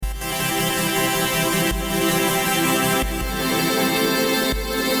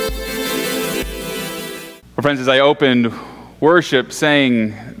Well, friends, as I opened worship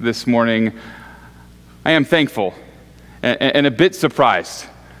saying this morning, I am thankful and a bit surprised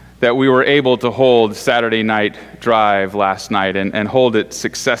that we were able to hold Saturday night drive last night and hold it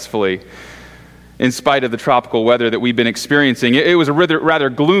successfully in spite of the tropical weather that we've been experiencing. It was a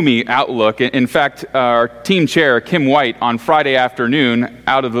rather gloomy outlook. In fact, our team chair, Kim White, on Friday afternoon,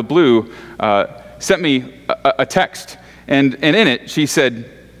 out of the blue, sent me a text. And in it, she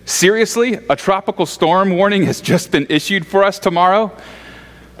said, "Seriously, a tropical storm warning has just been issued for us tomorrow?"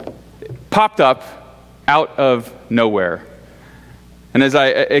 Popped up out of nowhere. And as I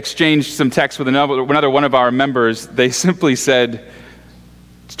exchanged some texts with another one of our members, they simply said,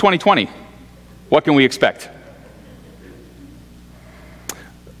 "It's 2020. What can we expect?"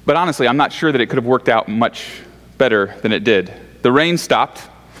 But honestly, I'm not sure that it could have worked out much better than it did. The rain stopped,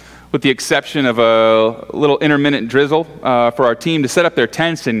 with the exception of a little intermittent drizzle for our team to set up their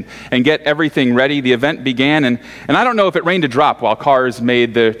tents and get everything ready. The event began, and I don't know if it rained a drop while cars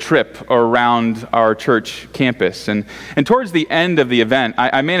made the trip around our church campus. And towards the end of the event,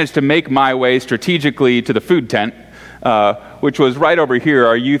 I managed to make my way strategically to the food tent, which was right over here.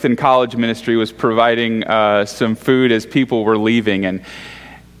 Our youth and college ministry was providing some food as people were leaving. And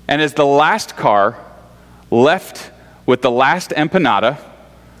as the last car left with the last empanada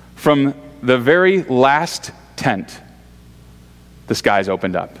from the very last tent, the skies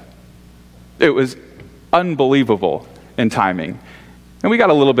opened up. It was unbelievable in timing. And we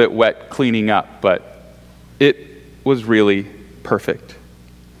got a little bit wet cleaning up, but it was really perfect.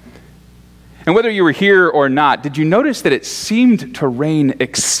 And whether you were here or not, did you notice that it seemed to rain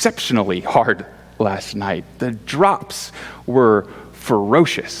exceptionally hard last night? The drops were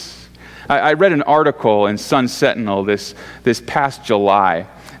ferocious. I read an article in Sun Sentinel this past July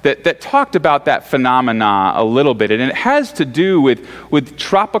that talked about that phenomena a little bit, and it has to do with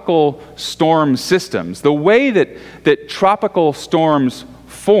tropical storm systems. The way that tropical storms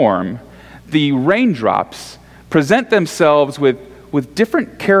form, the raindrops present themselves with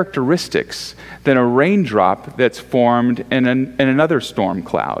different characteristics than a raindrop that's formed in another storm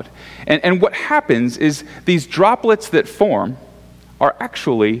cloud. And what happens is these droplets that form are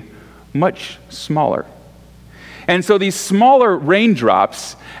actually much smaller. And so these smaller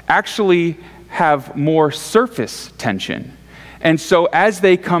raindrops actually have more surface tension. And so as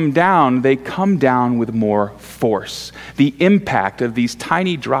they come down with more force. The impact of these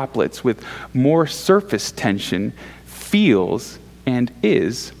tiny droplets with more surface tension feels and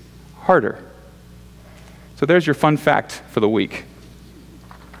is harder. So there's your fun fact for the week.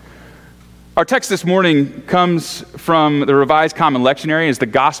 Our text this morning comes from the Revised Common Lectionary as the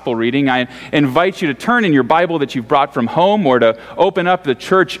gospel reading. I invite you to turn in your Bible that you've brought from home or to open up the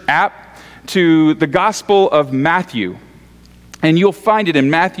church app to the Gospel of Matthew. And you'll find it in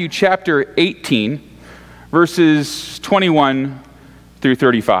Matthew chapter 18, verses 21 through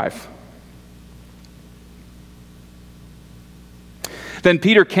 35. Then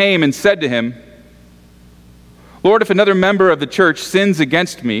Peter came and said to him, "Lord, if another member of the church sins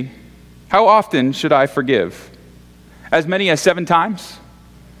against me, how often should I forgive? As many as 7 times?"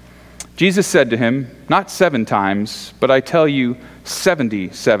 Jesus said to him, "Not 7 times, but I tell you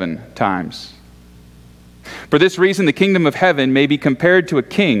 77 times. For this reason, the kingdom of heaven may be compared to a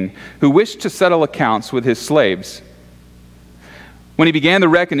king who wished to settle accounts with his slaves. When he began the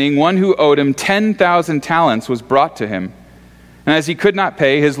reckoning, one who owed him 10,000 talents was brought to him. And as he could not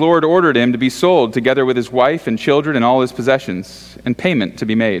pay, his lord ordered him to be sold together with his wife and children and all his possessions, and payment to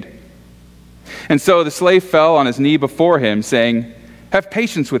be made. And so the slave fell on his knee before him, saying, 'Have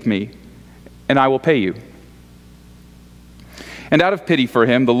patience with me, and I will pay you.' And out of pity for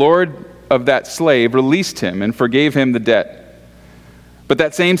him, the lord of that slave released him and forgave him the debt. But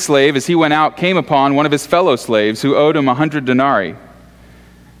that same slave, as he went out, came upon one of his fellow slaves who owed him 100 denarii.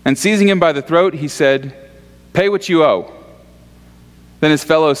 And seizing him by the throat, he said, 'Pay what you owe.' Then his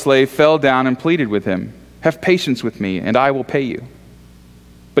fellow slave fell down and pleaded with him, 'Have patience with me, and I will pay you.'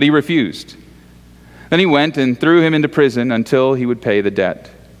 But he refused. Then he went and threw him into prison until he would pay the debt.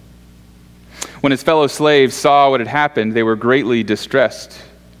 When his fellow slaves saw what had happened, they were greatly distressed.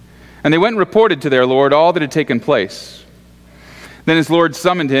 And they went and reported to their lord all that had taken place. Then his lord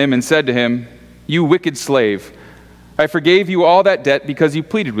summoned him and said to him, 'You wicked slave, I forgave you all that debt because you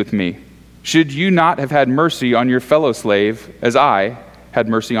pleaded with me. Should you not have had mercy on your fellow slave as I had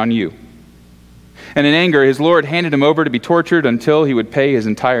mercy on you?' And in anger, his lord handed him over to be tortured until he would pay his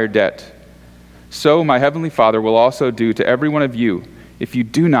entire debt. So my heavenly Father will also do to every one of you if you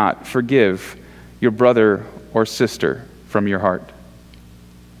do not forgive your brother or sister from your heart."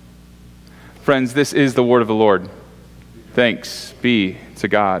 Friends, this is the word of the Lord. Thanks be to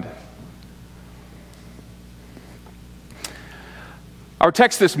God. Our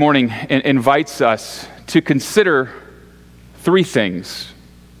text this morning invites us to consider three things.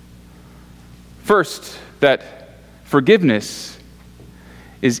 First, that forgiveness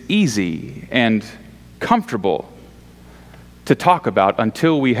is easy and comfortable to talk about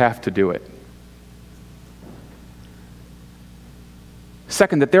until we have to do it.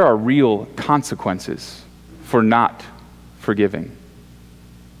 Second, that there are real consequences for not forgiving.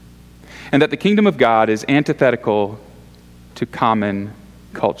 And that the kingdom of God is antithetical to common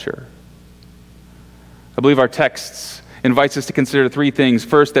culture. I believe our texts invites us to consider three things.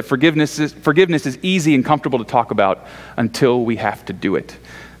 First, that forgiveness is easy and comfortable to talk about until we have to do it.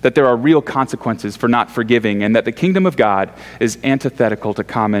 That there are real consequences for not forgiving, and that the kingdom of God is antithetical to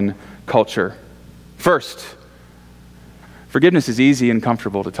common culture. First, forgiveness is easy and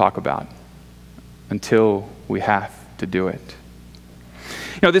comfortable to talk about until we have to do it.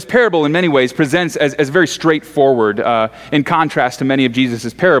 You know, this parable in many ways presents as very straightforward in contrast to many of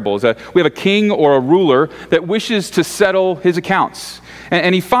Jesus' parables. We have a king or a ruler that wishes to settle his accounts.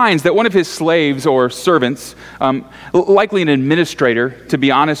 And he finds that one of his slaves or servants, likely an administrator, to be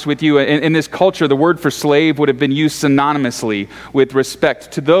honest with you, in this culture, the word for slave would have been used synonymously with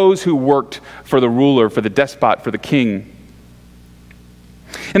respect to those who worked for the ruler, for the despot, for the king.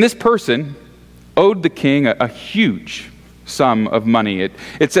 And this person owed the king a huge sum of money.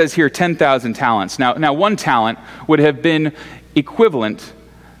 It says here 10,000 talents. Now, one talent would have been equivalent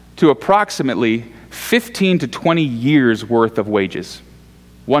to approximately 15 to 20 years worth of wages.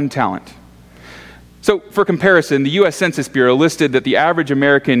 One talent. So, for comparison, the U.S. Census Bureau listed that the average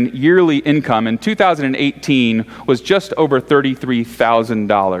American yearly income in 2018 was just over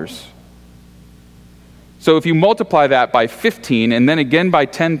 $33,000. So if you multiply that by 15 and then again by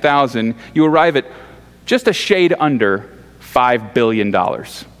 10,000, you arrive at just a shade under $5 billion.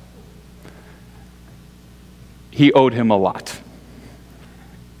 He owed him a lot.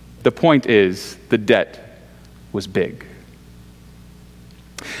 The point is, the debt was big.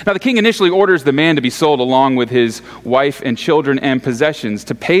 Now, the king initially orders the man to be sold along with his wife and children and possessions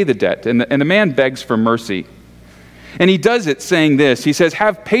to pay the debt, and the man begs for mercy. And he does it saying this, he says,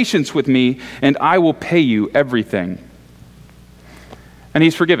 "Have patience with me, and I will pay you everything." And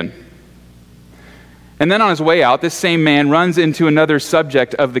he's forgiven. And then on his way out, this same man runs into another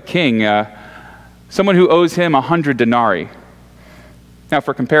subject of the king, someone who owes him 100 denarii. Now,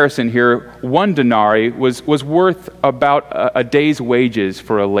 for comparison here, 1 denarii was worth about a day's wages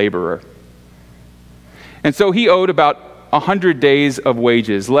for a laborer. And so he owed about 100 days of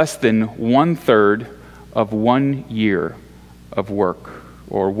wages, less than 1/3 of 1 year of work,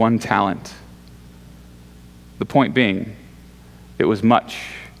 or 1 talent. The point being, it was much,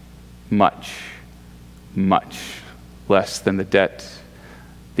 much, much less than the debt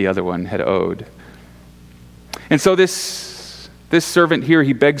the other one had owed. And so this servant here,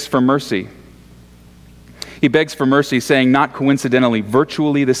 he begs for mercy. He begs for mercy, saying, not coincidentally,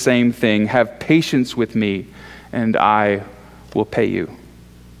 virtually the same thing, "Have patience with me, and I will pay you."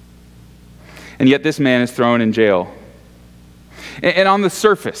 And yet this man is thrown in jail. And on the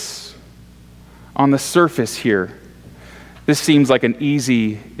surface here, this seems like an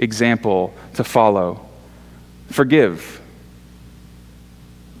easy example to follow. Forgive.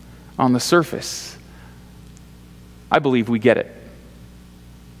 On the surface, I believe we get it.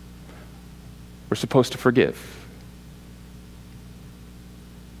 We're supposed to forgive.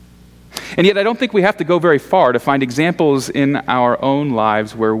 And yet I don't think we have to go very far to find examples in our own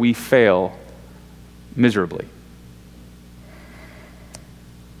lives where we fail miserably.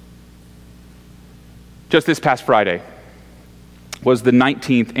 Just this past Friday was the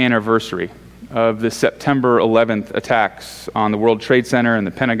 19th anniversary of the September 11th attacks on the World Trade Center and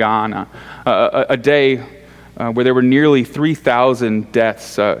the Pentagon, a day where there were nearly 3,000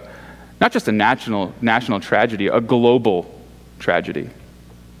 deaths, not just a national tragedy, a global tragedy.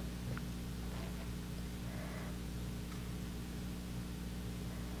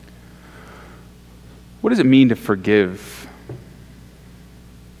 What does it mean to forgive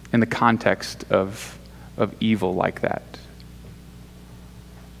in the context of evil like that?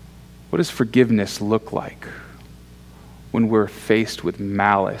 What does forgiveness look like when we're faced with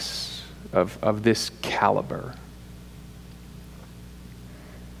malice of this caliber?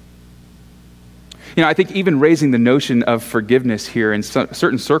 You know, I think even raising the notion of forgiveness here in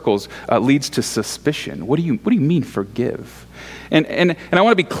certain circles leads to suspicion. What do you mean forgive? And I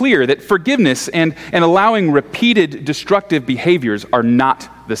want to be clear that forgiveness and allowing repeated destructive behaviors are not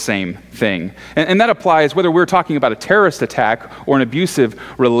the same thing. And that applies whether we're talking about a terrorist attack or an abusive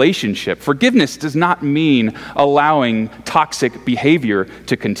relationship. Forgiveness does not mean allowing toxic behavior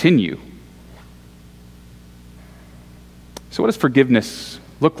to continue. So what does forgiveness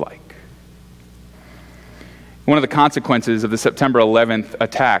look like? One of the consequences of the September 11th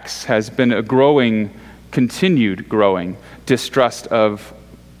attacks has been a continued growing distrust of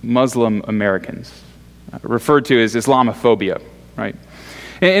Muslim Americans, referred to as Islamophobia, right?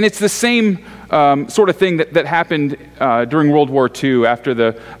 And it's the same sort of thing that happened during World War II after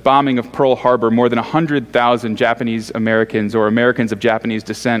the bombing of Pearl Harbor. More than 100,000 Japanese Americans or Americans of Japanese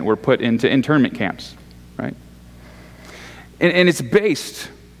descent were put into internment camps, right? And it's based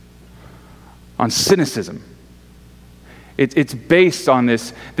on cynicism. It's based on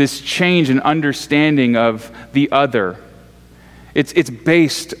this change in understanding of the other. It's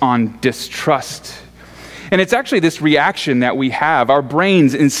based on distrust. And it's actually this reaction that we have. Our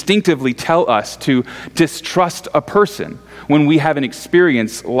brains instinctively tell us to distrust a person when we have an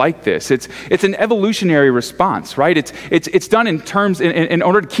experience like this. It's an evolutionary response, right? It's done in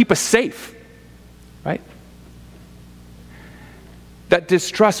order to keep us safe, right? That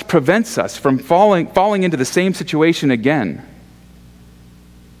distrust prevents us from falling into the same situation again.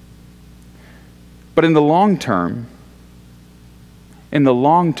 But in the long term,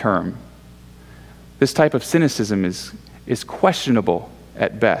 this type of cynicism is questionable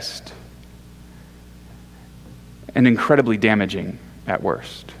at best and incredibly damaging at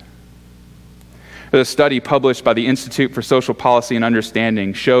worst. A study published by the Institute for Social Policy and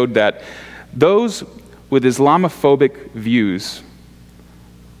Understanding showed that those with Islamophobic views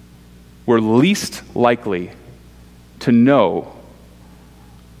were least likely to know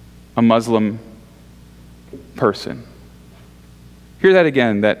a Muslim person. Hear that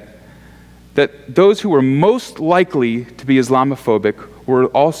again, that those who were most likely to be Islamophobic were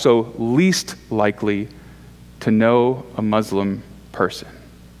also least likely to know a Muslim person.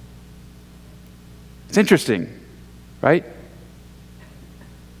 It's interesting, right?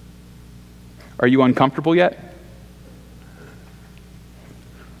 Are you uncomfortable yet?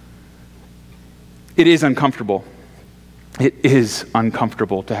 It is uncomfortable. It is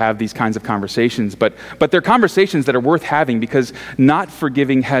uncomfortable to have these kinds of conversations, but they're conversations that are worth having because not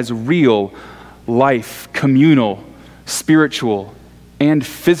forgiving has real life, communal, spiritual, and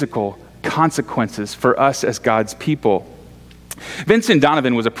physical consequences for us as God's people. Vincent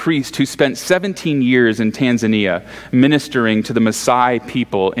Donovan was a priest who spent 17 years in Tanzania ministering to the Maasai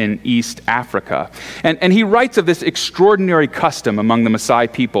people in East Africa. And he writes of this extraordinary custom among the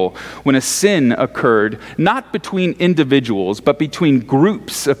Maasai people when a sin occurred, not between individuals, but between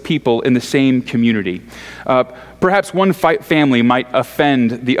groups of people in the same community. Perhaps one family might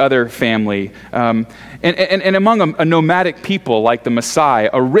offend the other family. And among a nomadic people like the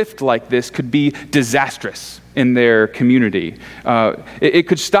Maasai, a rift like this could be disastrous in their community. It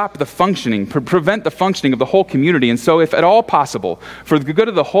could stop the functioning, prevent the functioning of the whole community. And so if at all possible, for the good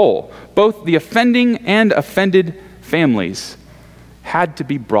of the whole, both the offending and offended families had to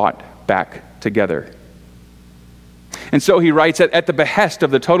be brought back together. And so he writes, at the behest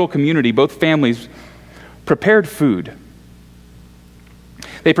of the total community, both families prepared food.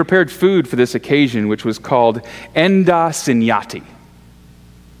 They prepared food for this occasion, which was called Enda Sinyati,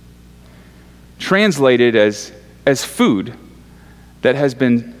 translated as food that has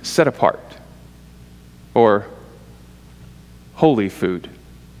been set apart, or holy food.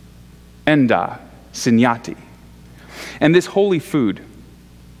 Enda Sinyati. And this holy food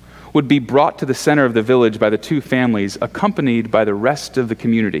would be brought to the center of the village by the two families, accompanied by the rest of the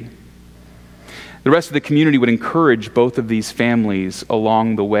community. The rest of the community would encourage both of these families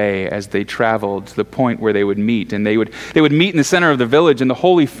along the way as they traveled to the point where they would meet. And they would meet in the center of the village, and the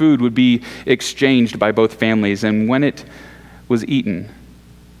holy food would be exchanged by both families. And when it was eaten,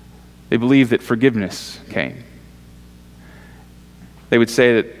 they believed that forgiveness came. They would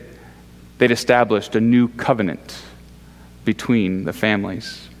say that they'd established a new covenant between the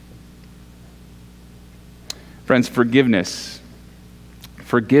families. Friends, forgiveness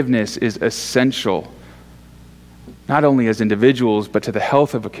is essential, not only as individuals, but to the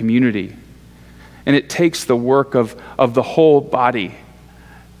health of a community. And it takes the work of the whole body,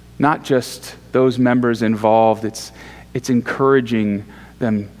 not just those members involved. It's encouraging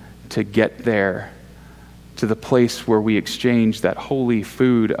them to get there, to the place where we exchange that holy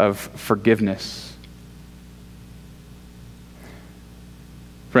food of forgiveness.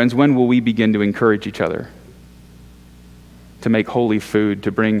 Friends, when will we begin to encourage each other to make holy food,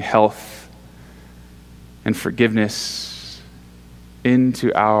 to bring health and forgiveness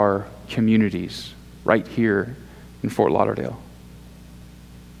into our communities right here in Fort Lauderdale?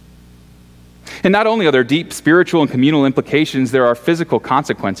 And not only are there deep spiritual and communal implications, there are physical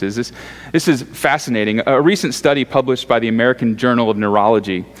consequences. This is fascinating. A recent study published by the American Journal of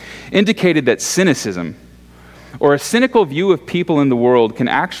Neurology indicated that cynicism or a cynical view of people in the world can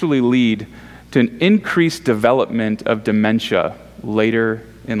actually lead to an increased development of dementia later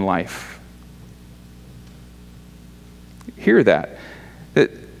in life. Hear that.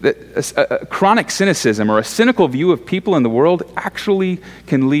 That chronic cynicism or a cynical view of people in the world actually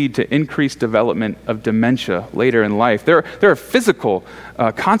can lead to increased development of dementia later in life. There are physical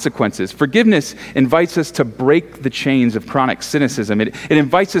consequences. Forgiveness invites us to break the chains of chronic cynicism. It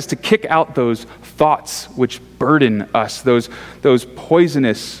invites us to kick out those thoughts which burden us, those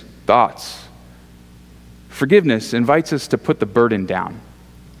poisonous thoughts. Forgiveness invites us to put the burden down.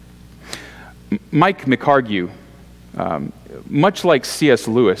 Mike McHargue, much like C.S.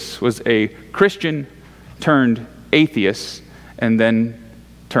 Lewis, was a Christian turned atheist and then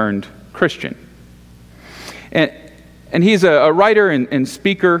turned Christian. And he's a writer and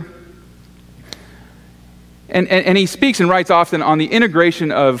speaker. And he speaks and writes often on the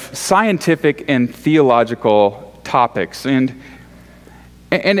integration of scientific and theological topics. And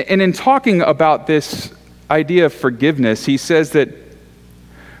in talking about this idea of forgiveness, he says that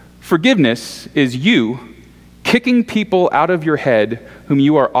forgiveness is you kicking people out of your head whom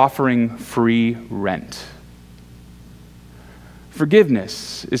you are offering free rent.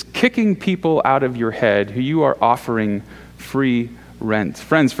 Forgiveness is kicking people out of your head who you are offering free rent.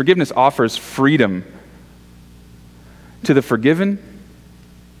 Friends, forgiveness offers freedom to the forgiven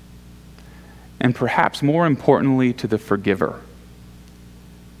and perhaps more importantly to the forgiver.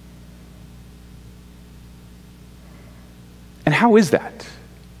 And how is that?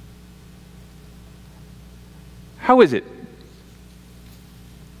 How is it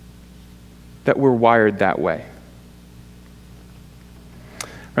that we're wired that way?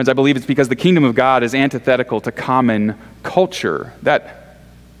 Friends, I believe it's because the kingdom of God is antithetical to common culture. That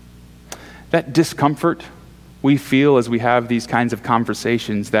discomfort we feel as we have these kinds of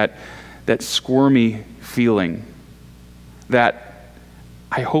conversations, that squirmy feeling, that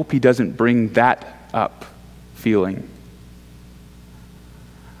I hope he doesn't bring that up feeling.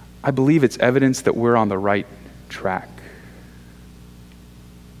 I believe it's evidence that we're on the right track.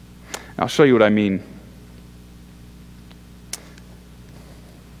 I'll show you what I mean.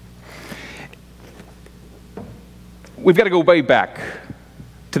 We've got to go way back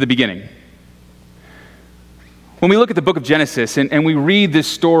to the beginning. When we look at the book of Genesis and we read this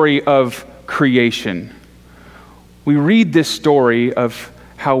story of creation, we read this story of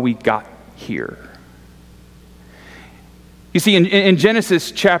how we got here. You see, in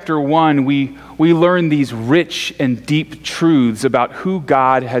Genesis chapter 1, we learn these rich and deep truths about who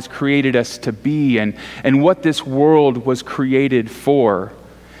God has created us to be and what this world was created for.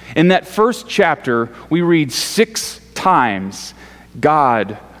 In that first chapter, we read 6 times,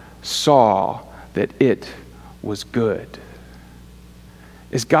 God saw that it was good.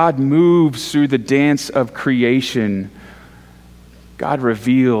 As God moves through the dance of creation, God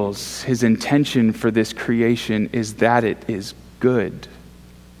reveals his intention for this creation is that it is good.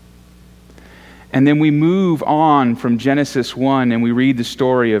 And then we move on from Genesis 1 and we read the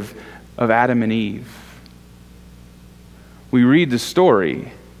story of Adam and Eve. We read the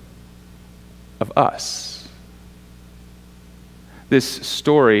story of us. This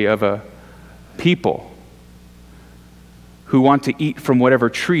story of a people who want to eat from whatever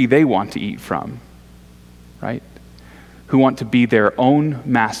tree they want to eat from, right? Who want to be their own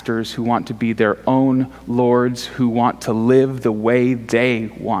masters, who want to be their own lords, who want to live the way they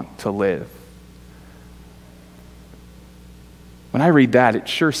want to live. When I read that, it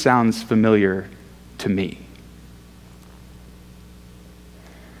sure sounds familiar to me.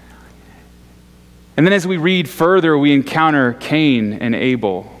 And then as we read further, we encounter Cain and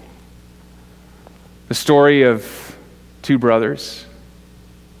Abel, the story of 2 brothers.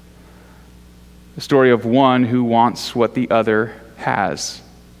 The story of one who wants what the other has.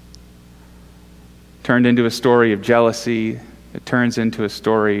 Turned into a story of jealousy. It turns into a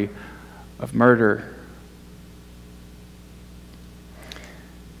story of murder.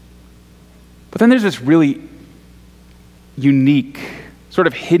 But then there's this really unique, sort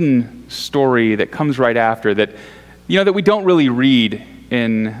of hidden story that comes right after that, that we don't really read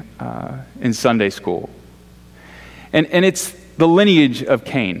in Sunday school. And it's the lineage of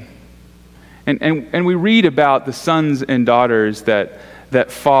Cain. And we read about the sons and daughters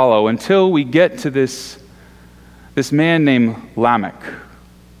that follow until we get to this man named Lamech.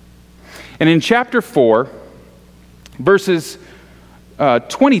 And in chapter 4, verses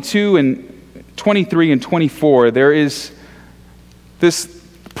 22 and 23 and 24, there is this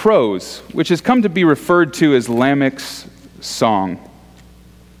prose, which has come to be referred to as Lamech's song.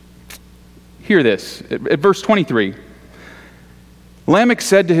 Hear this, at verse 23. Lamech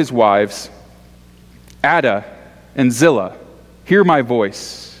said to his wives, Ada and Zillah, hear my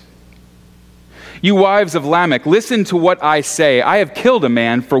voice. You wives of Lamech, listen to what I say. I have killed a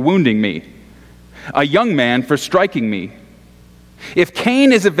man for wounding me, a young man for striking me. If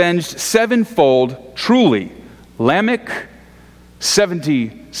Cain is avenged sevenfold, truly, Lamech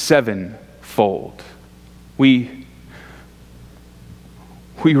 77-fold. We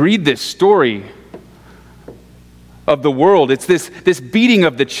read this story of the world. It's this beating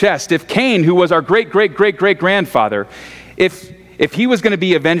of the chest. If Cain, who was our great-great-great-great-grandfather, if he was going to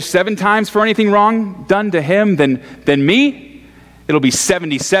be avenged 7 times for anything wrong done to him, then me, it'll be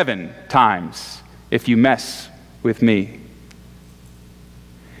 77 times if you mess with me.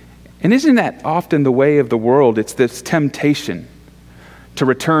 And isn't that often the way of the world? It's this temptation to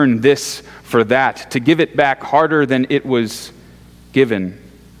return this for that, to give it back harder than it was given.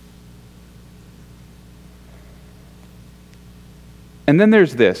 And then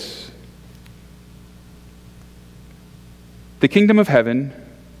there's this. The kingdom of heaven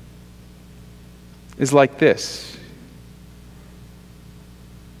is like this.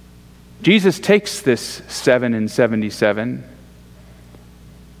 Jesus takes this 7 and 77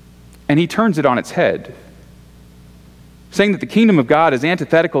 and he turns it on its head, saying that the kingdom of God is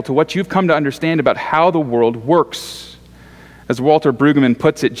antithetical to what you've come to understand about how the world works. As Walter Brueggemann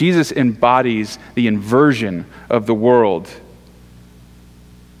puts it, Jesus embodies the inversion of the world.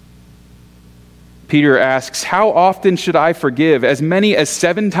 Peter asks, how often should I forgive? As many as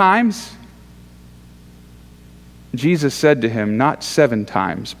 7 times? Jesus said to him, not 7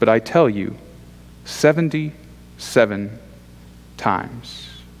 times, but I tell you, 77 times.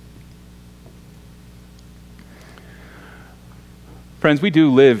 Friends, we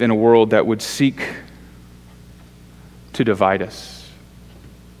do live in a world that would seek to divide us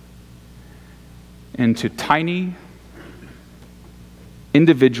into tiny,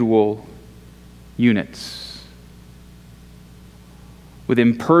 individual units with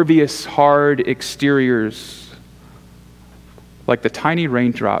impervious, hard exteriors like the tiny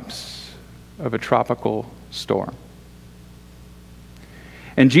raindrops of a tropical storm.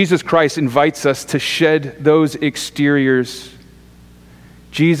 And Jesus Christ invites us to shed those exteriors.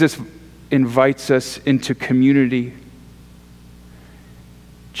 Jesus invites us into community.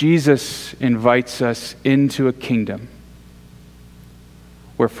 Jesus invites us into a kingdom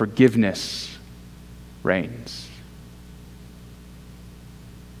where forgiveness reigns.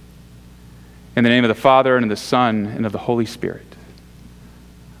 In the name of the Father, and of the Son, and of the Holy Spirit.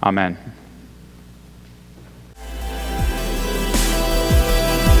 Amen.